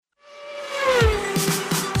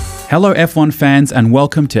Hello F1 fans and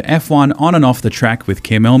welcome to F1 on and off the track with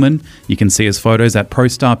Kim Illman. You can see his photos at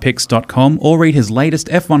prostarpics.com or read his latest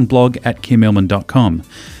F1 blog at kimillman.com.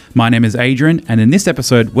 My name is Adrian, and in this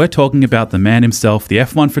episode we're talking about the man himself, the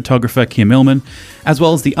F1 photographer Kim Illman, as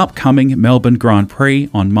well as the upcoming Melbourne Grand Prix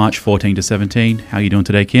on March 14 to 17. How are you doing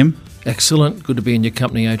today, Kim? Excellent. Good to be in your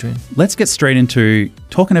company, Adrian. Let's get straight into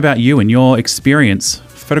talking about you and your experience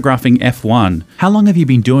photographing F1. How long have you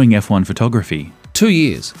been doing F1 photography? 2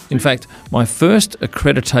 years. In fact, my first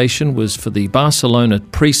accreditation was for the Barcelona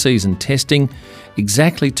pre-season testing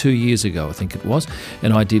exactly 2 years ago, I think it was.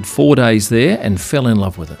 And I did 4 days there and fell in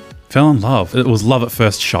love with it. Fell in love? It was love at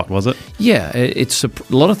first shot, was it? Yeah, a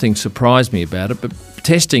lot of things surprised me about it, but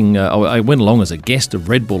testing, I went along as a guest of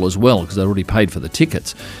Red Bull as well because I already paid for the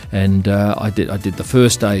tickets. And I did the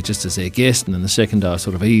first day just as their guest, and then the second day I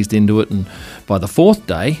sort of eased into it. And by the fourth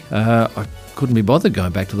day, I couldn't be bothered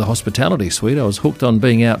going back to the hospitality suite. I was hooked on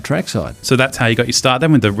being out trackside. So that's how you got your start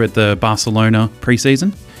then with the Barcelona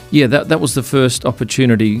pre-season? Yeah, that was the first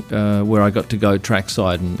opportunity where I got to go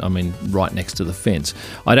trackside, and I mean right next to the fence.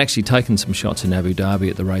 I'd actually taken some shots in Abu Dhabi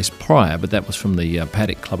at the race prior, but that was from the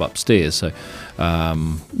paddock club upstairs. So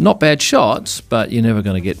not bad shots, but you're never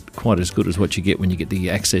going to get quite as good as what you get when you get the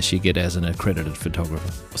access you get as an accredited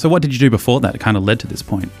photographer. So what did you do before that kind of led to this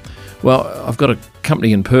point? Well, I've got a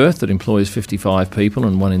company in Perth that employs 55 people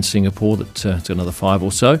and one in Singapore that's another 5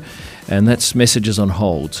 or so, and that's messages on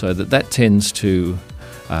hold. So that tends to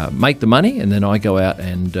make the money, and then I go out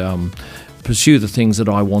and pursue the things that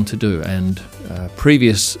I want to do. And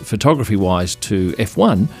previous photography-wise to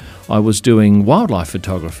F1, I was doing wildlife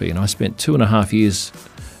photography, and I spent 2.5 years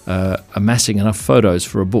amassing enough photos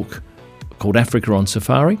for a book called Africa on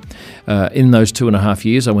Safari. In those 2.5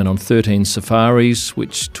 years, I went on 13 safaris,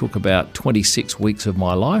 which took about 26 weeks of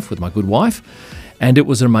my life with my good wife. And it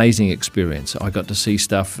was an amazing experience. I got to see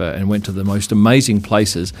stuff and went to the most amazing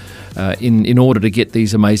places in order to get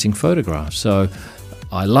these amazing photographs. So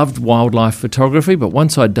I loved wildlife photography, but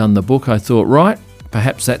once I'd done the book, I thought, right,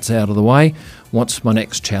 perhaps that's out of the way. What's my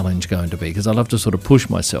next challenge going to be? Because I love to sort of push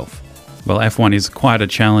myself. Well, F1 is quite a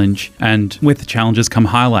challenge, and with the challenges come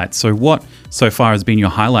highlights. So what so far has been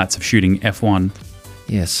your highlights of shooting F1?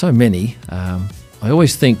 Yeah, so many. I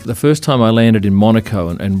always think the first time I landed in Monaco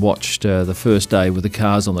and watched the first day with the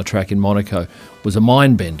cars on the track in Monaco was a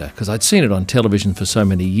mind bender because I'd seen it on television for so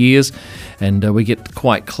many years, and we get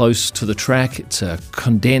quite close to the track. It's a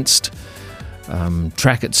condensed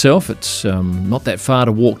track itself. It's not that far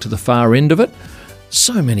to walk to the far end of it.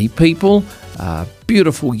 So many people,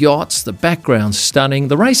 beautiful yachts, the background's stunning.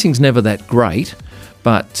 The racing's never that great,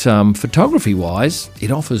 but photography-wise, it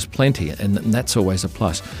offers plenty, and that's always a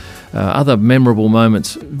plus. Other memorable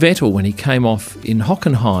moments, Vettel, when he came off in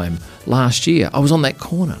Hockenheim last year, I was on that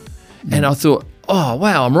corner and I thought, oh,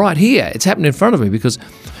 wow, I'm right here. It's happened in front of me, because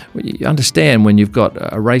you understand when you've got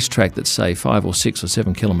a racetrack that's, say, 5 or 6 or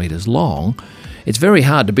 7 kilometres long, it's very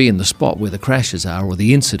hard to be in the spot where the crashes are or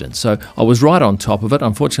the incidents. So I was right on top of it.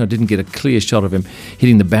 Unfortunately, I didn't get a clear shot of him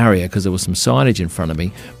hitting the barrier because there was some signage in front of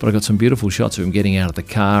me, but I got some beautiful shots of him getting out of the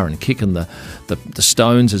car and kicking the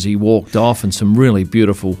stones as he walked off, and some really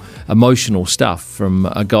beautiful emotional stuff from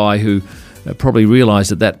a guy who probably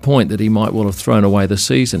realised at that point that he might well have thrown away the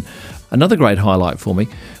season. Another great highlight for me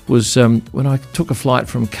was when I took a flight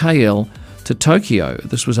from KL to Tokyo.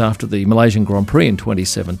 This was after the Malaysian Grand Prix in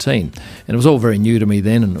 2017, and it was all very new to me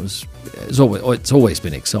then, and it's always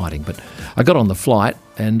been exciting. But I got on the flight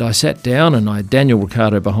and I sat down, and I had Daniel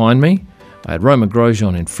Ricciardo behind me, I had Romain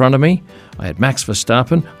Grosjean in front of me, I had Max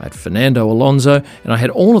Verstappen, I had Fernando Alonso, and I had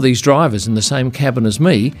all of these drivers in the same cabin as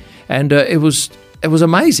me, and it was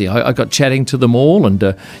amazing. I got chatting to them all, and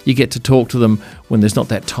you get to talk to them when there's not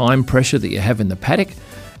that time pressure that you have in the paddock,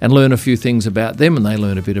 and learn a few things about them, and they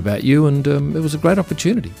learn a bit about you, and it was a great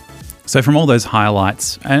opportunity. So from all those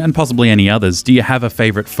highlights, and possibly any others, do you have a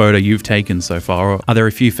favourite photo you've taken so far, or are there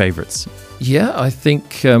a few favourites? Yeah, I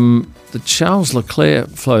think the Charles Leclerc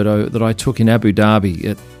photo that I took in Abu Dhabi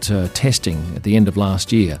at testing at the end of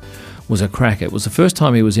last year was a cracker. It was the first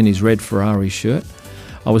time he was in his red Ferrari shirt.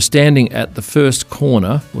 I was standing at the first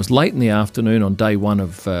corner. It was late in the afternoon on day one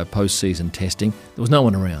of post-season testing. There was no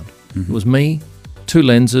one around. Mm-hmm. It was me, 2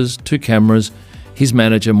 lenses, 2 cameras, his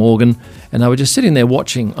manager Morgan, and they were just sitting there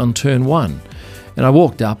watching on turn 1. And I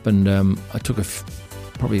walked up and I took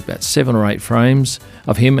probably about 7 or 8 frames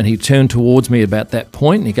of him, and he turned towards me about that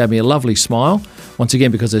point and he gave me a lovely smile. once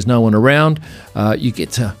again, because there's no one around, you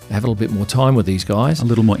get to have a little bit more time with these guys. A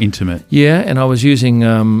little more intimate. Yeah, and I was using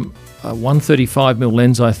a 135mm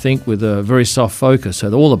lens, I think, with a very soft focus, so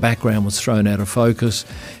that all the background was thrown out of focus.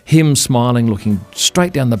 Him smiling, looking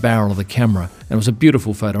straight down the barrel of the camera, and it was a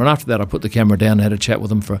beautiful photo. And after that, I put the camera down and had a chat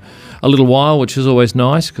with him for a little while, which is always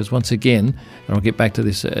nice, because once again, and I'll get back to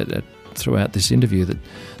this throughout this interview, that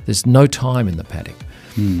there's no time in the paddock.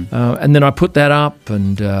 And then I put that up,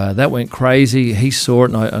 and that went crazy. He saw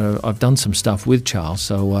it, and I've done some stuff with Charles,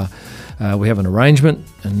 so we have an arrangement,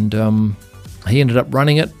 and he ended up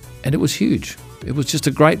running it, and it was huge. It was just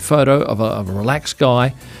a great photo of a relaxed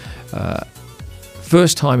guy,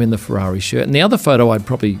 first time in the Ferrari shirt. And the other photo I'd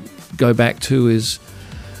probably go back to is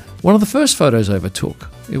one of the first photos I ever took.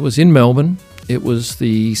 It was in Melbourne. It was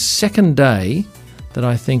the second day that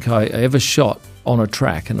I think I ever shot on a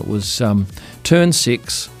track, and it was turn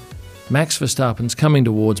 6. Max Verstappen's coming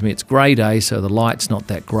towards me. It's grey day, so the light's not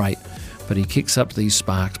that great, but he kicks up these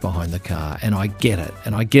sparks behind the car, and I get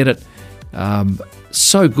it.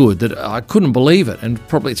 So good that I couldn't believe it, and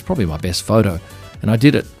it's probably my best photo, and I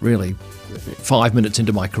did it really 5 minutes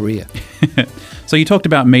into my career. So you talked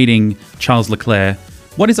about meeting Charles Leclerc.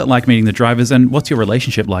 What is it like meeting the drivers, and what's your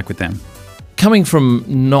relationship like with them? Coming from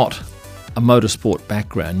not a motorsport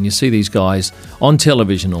background, and you see these guys on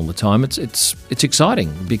television all the time, it's exciting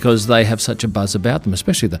because they have such a buzz about them,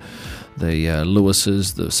 especially the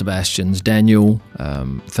Lewises, the Sebastians, Daniel,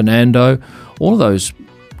 Fernando, all of those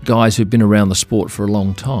guys who've been around the sport for a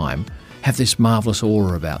long time have this marvellous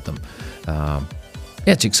aura about them.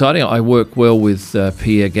 It's exciting. I work well with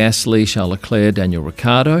Pierre Gasly, Charles Leclerc, Daniel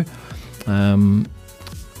Ricciardo.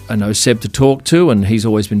 I know Seb to talk to, and he's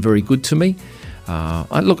always been very good to me.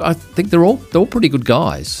 I think they're all pretty good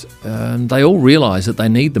guys. They all realise that they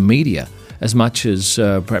need the media as much as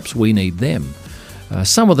perhaps we need them.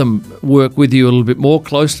 Some of them work with you a little bit more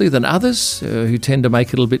closely than others, who tend to make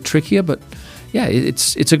it a little bit trickier, but yeah,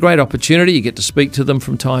 it's a great opportunity. You get to speak to them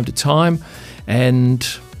from time to time, and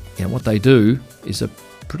what they do is a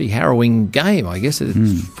pretty harrowing game, I guess.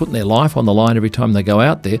 It's putting their life on the line every time they go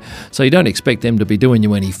out there, so you don't expect them to be doing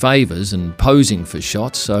you any favours and posing for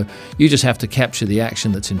shots, so you just have to capture the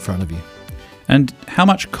action that's in front of you. And how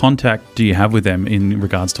much contact do you have with them in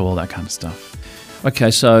regards to all that kind of stuff?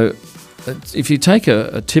 Okay, so if you take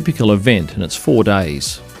a typical event, and it's 4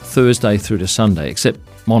 days, Thursday through to Sunday, except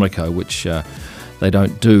Monaco, which they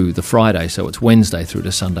don't do the Friday, so it's Wednesday through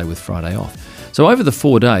to Sunday with Friday off. So over the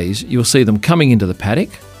 4 days, you'll see them coming into the paddock,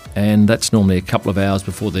 and that's normally a couple of hours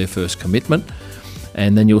before their first commitment.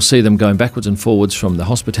 And then you'll see them going backwards and forwards from the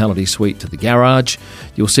hospitality suite to the garage.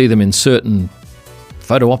 You'll see them in certain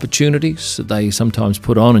photo opportunities that they sometimes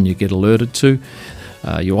put on and you get alerted to.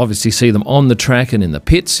 You'll obviously see them on the track and in the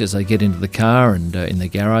pits as they get into the car and in the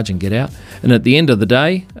garage and get out. And at the end of the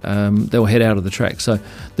day, they'll head out of the track. So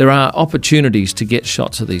there are opportunities to get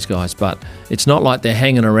shots of these guys, but it's not like they're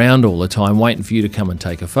hanging around all the time waiting for you to come and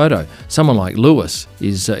take a photo. Someone like Lewis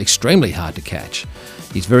is extremely hard to catch.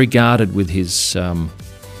 He's very guarded with his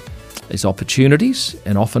opportunities,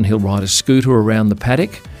 and often he'll ride a scooter around the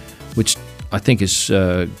paddock, which I think is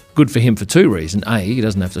good for him for two reasons. A, he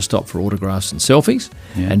doesn't have to stop for autographs and selfies.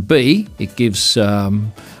 Yeah. And B, it gives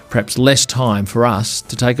perhaps less time for us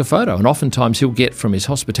to take a photo. And oftentimes he'll get from his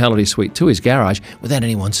hospitality suite to his garage without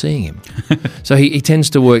anyone seeing him. So he tends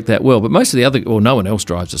to work that well. But most of the other, no one else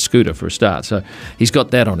drives a scooter for a start. So he's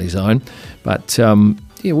got that on his own. But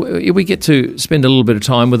we get to spend a little bit of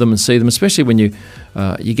time with them and see them, especially when you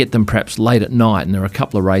get them perhaps late at night. And there are a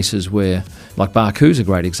couple of races where, like Baku's a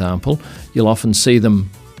great example, you'll often see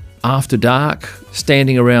them after dark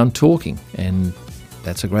standing around talking, and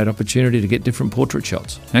that's a great opportunity to get different portrait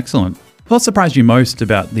shots. Excellent. What surprised you most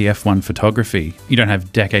about the F1 photography? You don't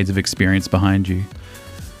have decades of experience behind you.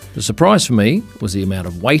 The surprise for me was the amount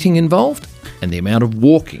of waiting involved and the amount of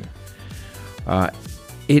walking.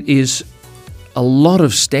 It is a lot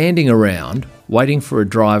of standing around waiting for a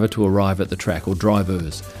driver to arrive at the track, or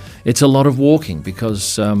drivers. It's a lot of walking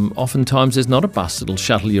because oftentimes there's not a bus that'll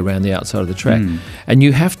shuttle you around the outside of the track. And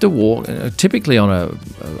you have to walk, typically on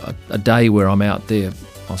a day where I'm out there,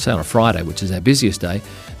 I'll say on a Friday, which is our busiest day,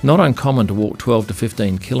 not uncommon to walk 12 to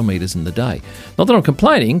 15 kilometres in the day. Not that I'm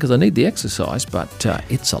complaining, because I need the exercise, but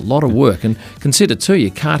it's a lot of work. And consider too,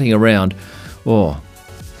 you're carting around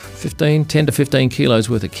 10 to 15 kilos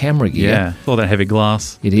worth of camera gear. Yeah, all that heavy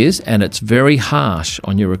glass. It is, and it's very harsh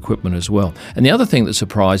on your equipment as well. And the other thing that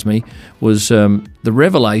surprised me was the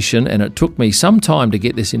revelation, and it took me some time to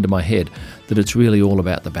get this into my head, that it's really all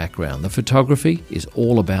about the background. The photography is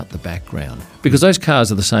all about the background, because those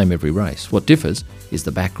cars are the same every race. What differs is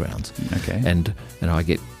the backgrounds. Okay. And I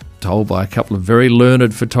get told by a couple of very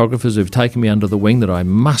learned photographers who've taken me under the wing that I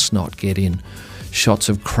must not get in shots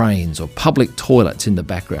of cranes or public toilets in the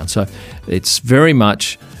background. So it's very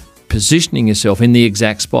much positioning yourself in the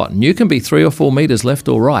exact spot. And you can be 3 or 4 metres left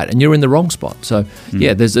or right and you're in the wrong spot. So,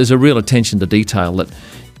 there's a real attention to detail that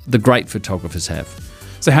the great photographers have.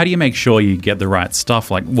 So how do you make sure you get the right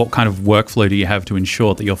stuff? Like, what kind of workflow do you have to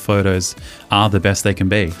ensure that your photos are the best they can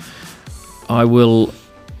be? I will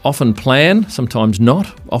often plan, sometimes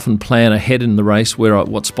not, often plan ahead in the race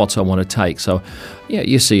what spots I want to take. So,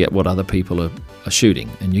 you see what other people are shooting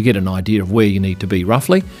and you get an idea of where you need to be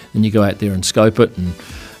roughly, and you go out there and scope it, and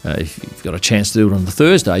if you've got a chance to do it on the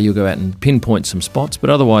Thursday, you'll go out and pinpoint some spots, but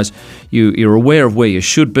otherwise you're aware of where you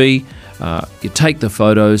should be. You take the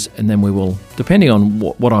photos, and then we will, depending on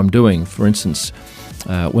what I'm doing, for instance,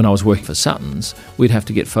 when I was working for Sutton's, we'd have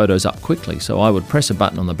to get photos up quickly. So I would press a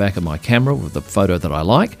button on the back of my camera with the photo that I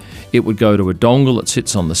like. It would go to a dongle that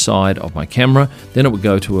sits on the side of my camera. Then it would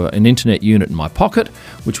go to an internet unit in my pocket,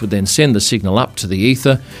 which would then send the signal up to the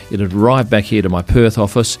ether. It would arrive back here to my Perth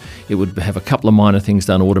office. It would have a couple of minor things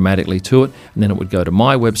done automatically to it, and then it would go to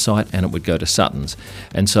my website and it would go to Sutton's.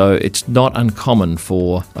 And so it's not uncommon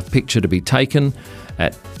for a picture to be taken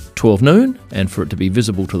at 12 noon and for it to be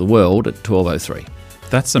visible to the world at 12:03.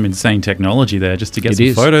 That's some insane technology there, just to get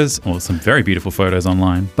some photos, or some very beautiful photos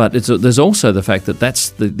online. But there's also the fact that that's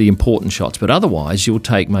the important shots. But otherwise, you'll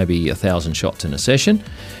take maybe 1,000 shots in a session,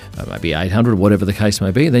 maybe 800, whatever the case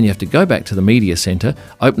may be. Then you have to go back to the media centre,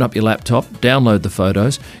 open up your laptop, download the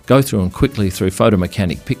photos, go through and quickly through Photo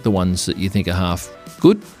Mechanic, pick the ones that you think are half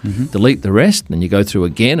good, delete the rest, then you go through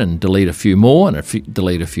again and delete a few more, and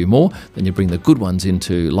delete a few more. Then you bring the good ones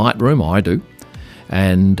into Lightroom, I do,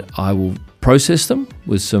 and I will process them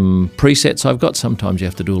with some presets I've got. Sometimes you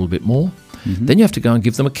have to do a little bit more. Then you have to go and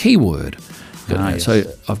give them a keyword. Yes. So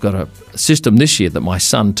I've got a system this year that my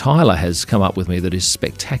son Tyler has come up with me that is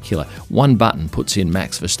spectacular. One button puts in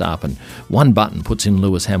Max Verstappen, one button puts in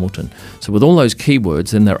Lewis Hamilton. So with all those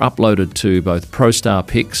keywords, then they're uploaded to both ProStar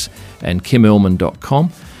Pics and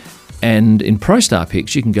KimElman.com. And in ProStar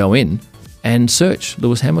Pics, you can go in and search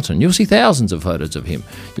Lewis Hamilton. You'll see thousands of photos of him.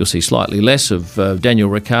 You'll see slightly less of Daniel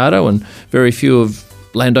Ricciardo and very few of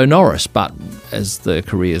Lando Norris. But as the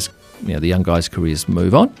careers, the young guys' careers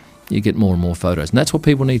move on, you get more and more photos. And that's what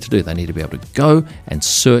people need to do. They need to be able to go and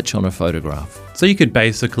search on a photograph. So you could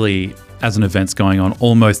basically, as an event's going on,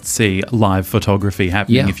 almost see live photography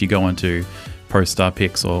happening if you go onto ProStar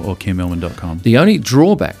Pics or KimElman.com. The only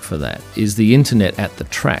drawback for that is the internet at the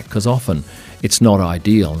track, because often it's not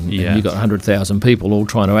ideal. And you've got 100,000 people all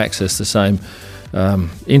trying to access the same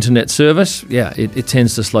internet service. It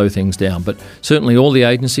tends to slow things down. But certainly all the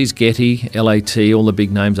agencies, Getty, LAT, all the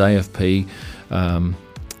big names, AFP,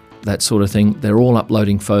 that sort of thing, they're all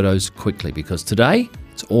uploading photos quickly, because today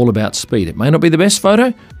it's all about speed. It may not be the best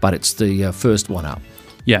photo, but it's the first one up.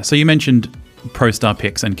 Yeah, so you mentioned ProStar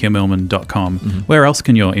Pics and KimElman.com. Where else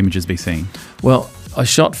can your images be seen? Well, I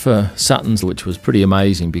shot for Sutton's, which was pretty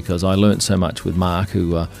amazing because I learnt so much with Mark,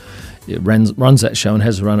 who runs that show and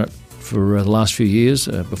has run it for the last few years.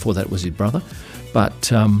 Before that was his brother.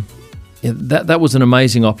 But that was an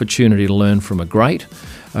amazing opportunity to learn from a great.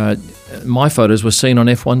 My photos were seen on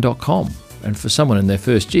F1.com. And for someone in their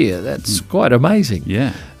first year, that's quite amazing.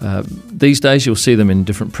 Yeah. These days you'll see them in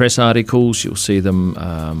different press articles. You'll see them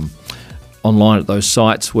online at those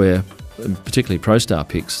sites where, particularly ProStar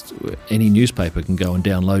Pics, any newspaper can go and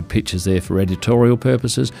download pictures there for editorial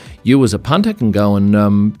purposes. You as a punter can go and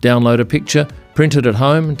download a picture, print it at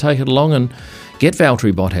home and take it along, and get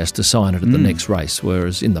Valtteri Bottas to sign it at the next race,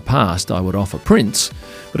 whereas in the past I would offer prints.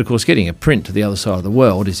 But of course getting a print to the other side of the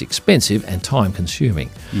world is expensive and time consuming.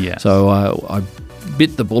 Yes. So I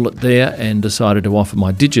bit the bullet there and decided to offer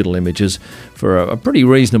my digital images for a pretty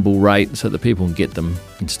reasonable rate so that people can get them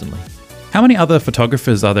instantly. How many other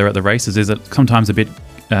photographers are there at the races? Is it sometimes a bit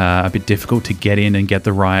difficult to get in and get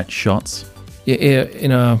the right shots? Yeah,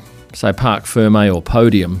 in a, say, Parc Fermé or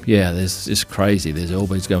podium, it's crazy. There's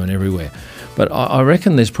elbows going everywhere. But I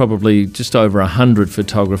reckon there's probably just over 100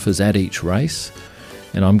 photographers at each race.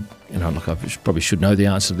 And look, I probably should know the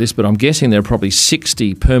answer to this, but I'm guessing there are probably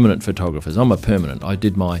 60 permanent photographers. I'm a permanent. I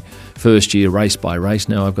did my first year race by race.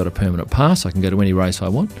 Now I've got a permanent pass. I can go to any race I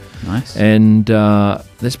want. Nice. And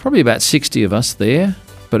there's probably about 60 of us there.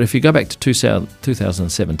 But if you go back to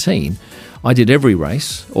 2017, I did every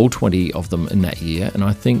race, all 20 of them in that year, and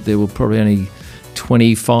I think there were probably only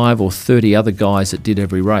 25 or 30 other guys that did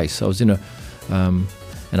every race. So I was in an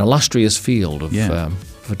illustrious field of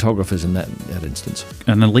photographers in that instance.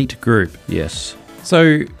 An elite group. Yes.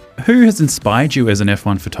 So Who has inspired you as an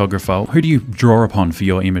F1 photographer? Who do you draw upon for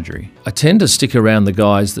your imagery? I tend to stick around the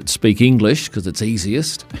guys that speak English because it's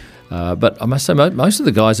easiest. But I must say, most of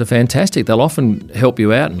the guys are fantastic. They'll often help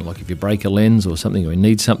you out, and like if you break a lens or something, or you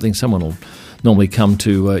need something, someone will normally come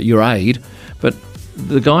to your aid. But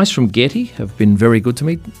the guys from Getty have been very good to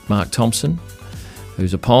me. Mark Thompson,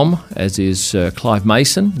 who's a POM, as is Clive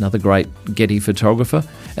Mason, another great Getty photographer.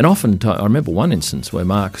 And often, I remember one instance where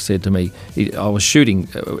Mark said to me, I was shooting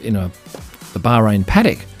in the Bahrain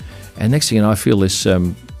paddock, and next thing you know, I feel this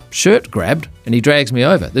shirt grabbed, and he drags me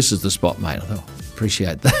over. This is the spot, mate. I thought,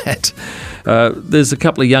 appreciate that. There's a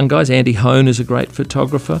couple of young guys. Andy Hone is a great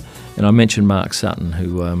photographer, and I mentioned Mark Sutton,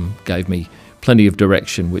 who gave me plenty of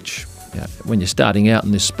direction, which when you're starting out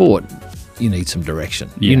in this sport, you need some direction.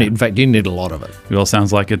 Yeah. In fact, you need a lot of it. It all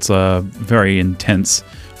sounds like it's a very intense,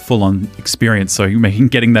 full-on experience, so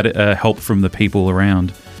getting that help from the people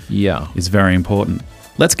around is very important.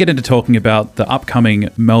 Let's get into talking about the upcoming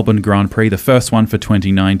Melbourne Grand Prix, the first one for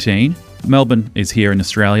 2019. Melbourne is here in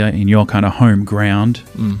Australia, in your kind of home ground.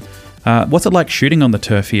 What's it like shooting on the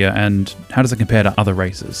turf here, and how does it compare to other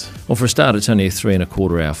races? Well, for a start, it's only a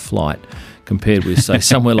 3.25 hour flight compared with, say,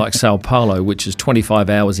 somewhere like Sao Paulo, which is 25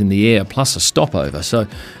 hours in the air plus a stopover. So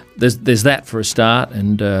there's that for a start,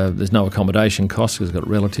 and there's no accommodation costs because I've got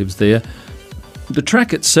relatives there. The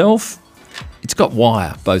track itself, it's got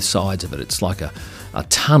wire, both sides of it. It's like a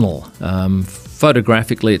tunnel.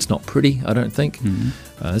 Photographically, it's not pretty, I don't think.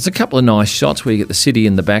 There's a couple of nice shots where you get the city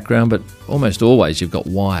in the background, but almost always you've got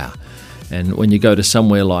wire. And when you go to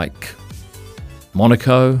somewhere like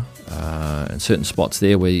Monaco, and certain spots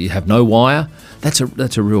there where you have no wire, that's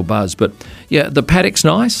a real buzz. But yeah, the paddock's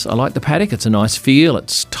nice. I like the paddock. It's a nice feel.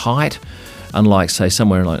 It's tight. Unlike, say,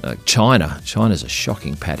 somewhere like China. China's a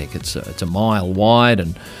shocking paddock. It's a mile wide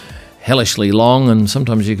and hellishly long, and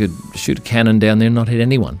sometimes you could shoot a cannon down there and not hit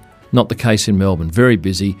anyone. Not the case in Melbourne. Very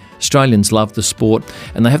busy. Australians love the sport,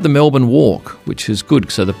 and they have the Melbourne Walk, which is good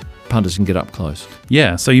so the punters can get up close.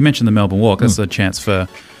 Yeah, so you mentioned the Melbourne Walk. That's a chance for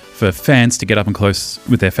fans to get up and close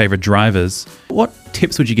with their favourite drivers. What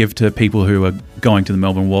tips would you give to people who are going to the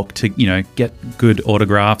Melbourne Walk to, get good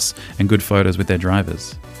autographs and good photos with their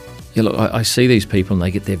drivers? Yeah, look, I see these people and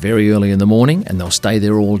they get there very early in the morning and they'll stay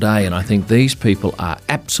there all day, and I think these people are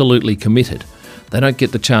absolutely committed. They don't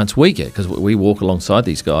get the chance we get because we walk alongside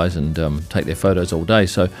these guys and take their photos all day.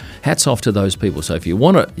 So hats off to those people. So if you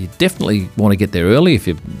want it, you definitely want to get there early if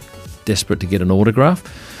you're desperate to get an autograph.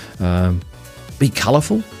 Be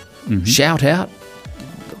colourful. Shout out.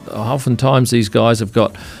 Oftentimes these guys have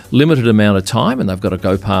got limited amount of time and they've got to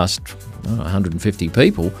go past 150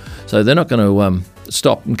 people, so they're not going to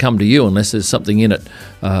stop and come to you unless there's something in it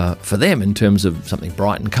for them in terms of something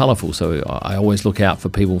bright and colourful. So I always look out for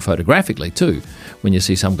people photographically too. When you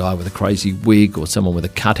see some guy with a crazy wig or someone with a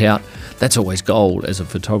cutout, that's always gold as a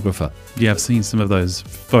photographer. Yeah, I've seen some of those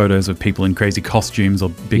photos of people in crazy costumes or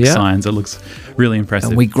big signs. It looks really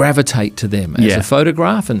impressive. And we gravitate to them as a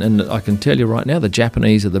photograph, and I can tell you right now, the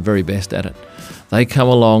Japanese are the very best at it. They come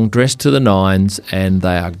along dressed to the nines and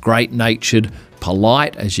they are great-natured,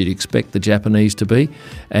 polite, as you'd expect the Japanese to be,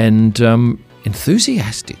 and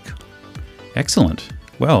enthusiastic. Excellent.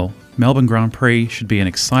 Well, Melbourne Grand Prix should be an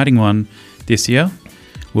exciting one this year.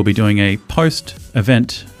 We'll be doing a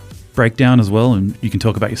post-event breakdown as well, and you can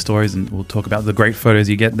talk about your stories and we'll talk about the great photos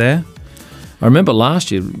you get there. I remember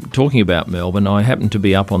last year, talking about Melbourne, I happened to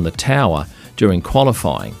be up on the tower during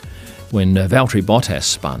qualifying when Valtteri Bottas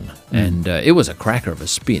spun, and it was a cracker of a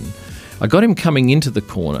spin. I got him coming into the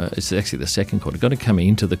corner. It's actually the second corner. Got him coming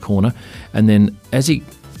into the corner, and then as he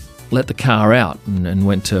let the car out and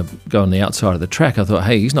went to go on the outside of the track, I thought,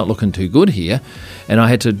 hey, he's not looking too good here. And I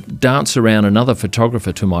had to dance around another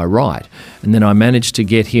photographer to my right. And then I managed to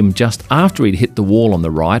get him just after he'd hit the wall on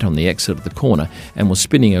the right on the exit of the corner and was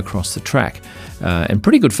spinning across the track. And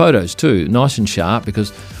pretty good photos too, nice and sharp,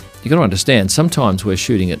 because you've got to understand, sometimes we're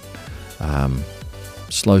shooting at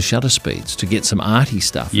slow shutter speeds to get some arty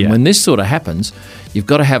stuff. Yeah. And when this sort of happens, you've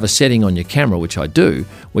got to have a setting on your camera, which I do,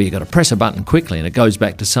 where you've got to press a button quickly and it goes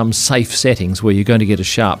back to some safe settings where you're going to get a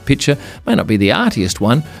sharp picture. May not be the artiest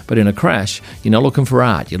one, but in a crash, you're not looking for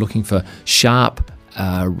art. You're looking for sharp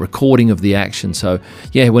recording of the action. So,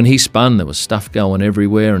 yeah, when he spun, there was stuff going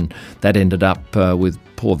everywhere, and that ended up with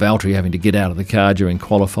poor Valtteri having to get out of the car during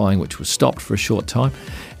qualifying, which was stopped for a short time.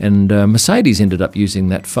 And Mercedes ended up using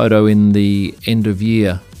that photo in the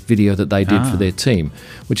end-of-year video that they did for their team,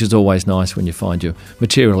 which is always nice when you find your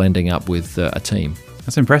material ending up with a team.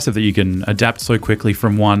 That's impressive that you can adapt so quickly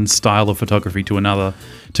from one style of photography to another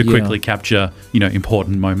to quickly capture,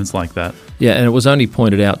 important moments like that. Yeah, and it was only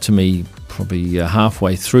pointed out to me probably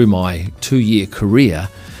halfway through my 2-year career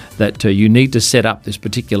that you need to set up this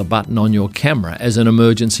particular button on your camera as an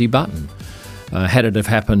emergency button. Had it have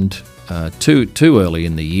happened too early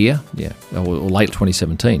in the year, or late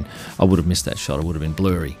 2017, I would have missed that shot. It would have been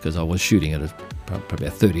blurry because I was shooting it at probably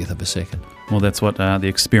a 30th of a second. Well, that's what the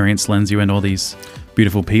experience lends you, and all these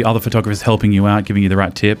beautiful other photographers helping you out, giving you the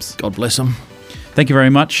right tips. God bless them. Thank you very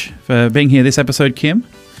much for being here this episode, Kim.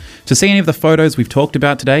 To see any of the photos we've talked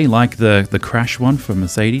about today, like the crash one from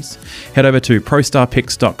Mercedes, head over to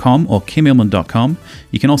prostarpics.com or kimillman.com.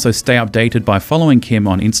 You can also stay updated by following Kim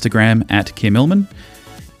on Instagram @KimIllman.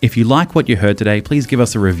 If you like what you heard today, please give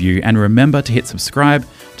us a review and remember to hit subscribe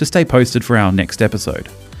to stay posted for our next episode.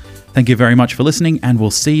 Thank you very much for listening, and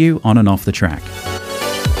we'll see you on and off the track.